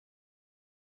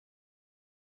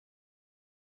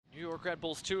New York Red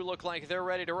Bulls 2 look like they're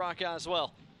ready to rock as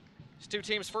well. These two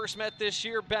teams first met this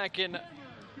year back in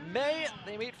May.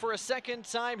 They meet for a second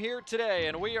time here today,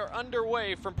 and we are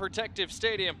underway from Protective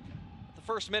Stadium. The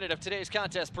first minute of today's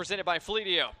contest presented by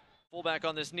Fleetio. Fullback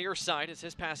on this near side as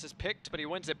his pass is picked, but he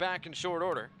wins it back in short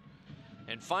order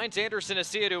and finds Anderson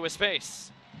Asiadu with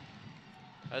space.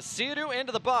 Asiadu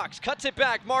into the box, cuts it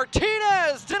back.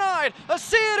 Martinez denied.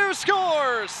 Asiadu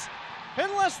scores! In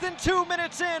less than 2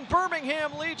 minutes in,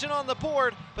 Birmingham Legion on the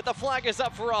board, but the flag is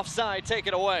up for offside. Take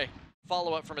it away.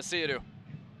 Follow-up from Asiadu.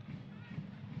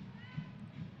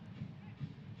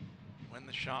 When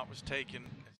the shot was taken.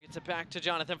 Gets it back to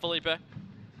Jonathan Felipe.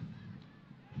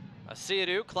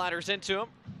 Asiadu clatters into him.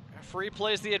 Referee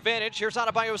plays the advantage. Here's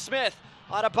Adebayo Smith.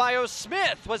 Adebayo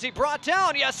Smith, was he brought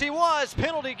down? Yes, he was.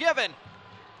 Penalty given.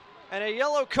 And a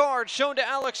yellow card shown to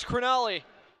Alex Crinali.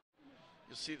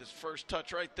 You'll see this first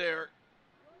touch right there.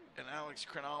 And Alex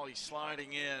Crinali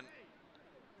sliding in.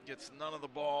 Gets none of the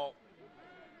ball.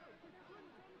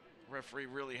 Referee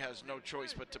really has no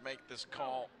choice but to make this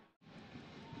call.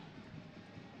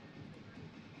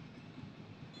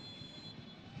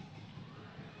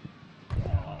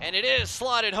 And it is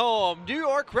slotted home. New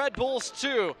York Red Bulls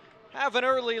 2 have an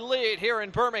early lead here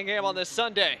in Birmingham on this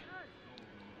Sunday.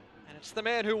 And it's the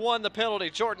man who won the penalty,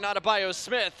 Jordan Adebayo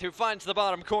Smith, who finds the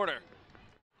bottom corner.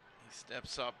 He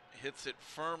steps up, hits it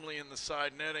firmly in the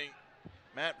side netting.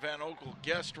 Matt Van Okel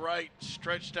guessed right,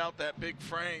 stretched out that big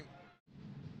frame.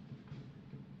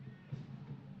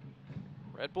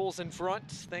 Red Bulls in front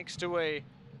thanks to a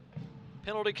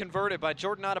penalty converted by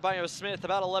Jordan Adebayo Smith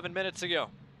about 11 minutes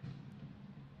ago.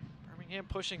 Birmingham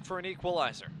pushing for an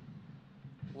equalizer.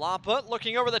 Lapa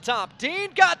looking over the top.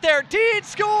 Dean got there. Dean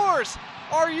scores!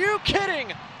 Are you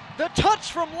kidding? The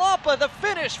touch from Lapa, the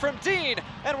finish from Dean,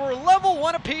 and we're level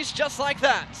one apiece just like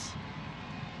that.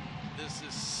 This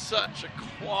is such a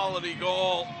quality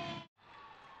goal.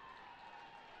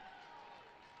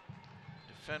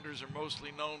 Defenders are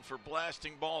mostly known for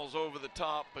blasting balls over the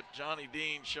top, but Johnny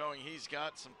Dean showing he's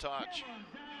got some touch.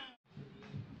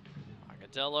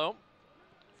 Agudelo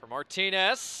for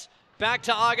Martinez. Back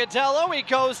to Agudelo. He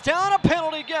goes down. A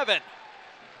penalty given.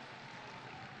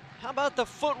 How about the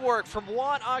footwork from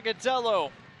Juan Agudelo?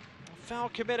 A foul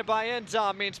committed by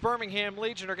Enzo means Birmingham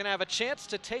Legion are going to have a chance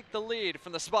to take the lead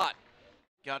from the spot.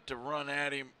 Got to run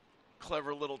at him.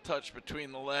 Clever little touch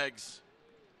between the legs.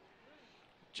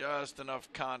 Just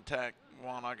enough contact.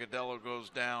 Juan Agudelo goes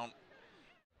down.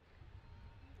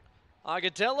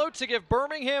 Agudelo to give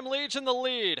Birmingham Legion the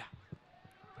lead.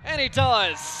 And he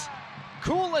does.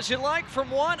 Cool as you like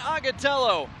from Juan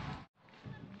Agudelo.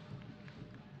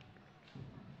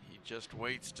 He just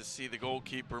waits to see the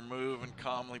goalkeeper move and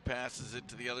calmly passes it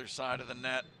to the other side of the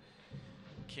net.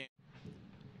 New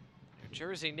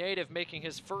Jersey native making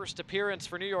his first appearance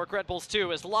for New York Red Bulls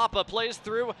 2 as Lapa plays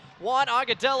through Juan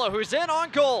Agudelo, who's in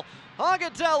on goal.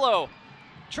 Agudelo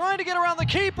trying to get around the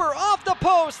keeper, off the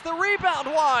post, the rebound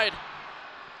wide.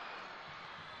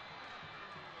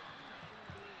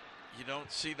 You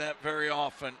don't see that very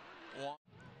often.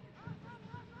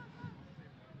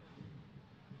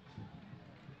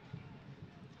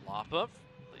 Lapa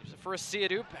leaves it for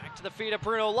Asiadu, back to the feet of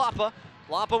Bruno Lapa.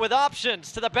 Lapa with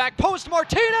options to the back post,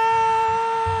 Martinez!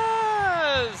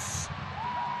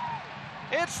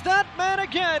 It's that man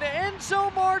again,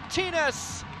 Enzo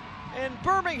Martinez. And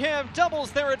Birmingham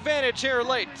doubles their advantage here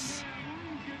late.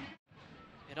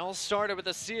 It all started with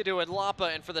Asiadu and Lapa,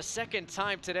 and for the second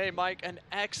time today, Mike, an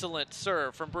excellent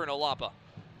serve from Bruno Lapa.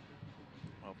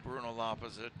 Well, Bruno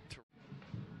Lapa's it.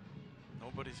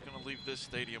 Nobody's going to leave this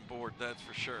stadium bored, that's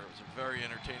for sure. It was a very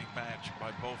entertaining match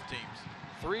by both teams.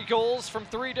 3 goals from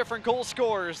 3 different goal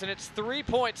scorers, and it's 3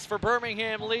 points for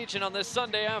Birmingham Legion on this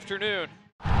Sunday afternoon.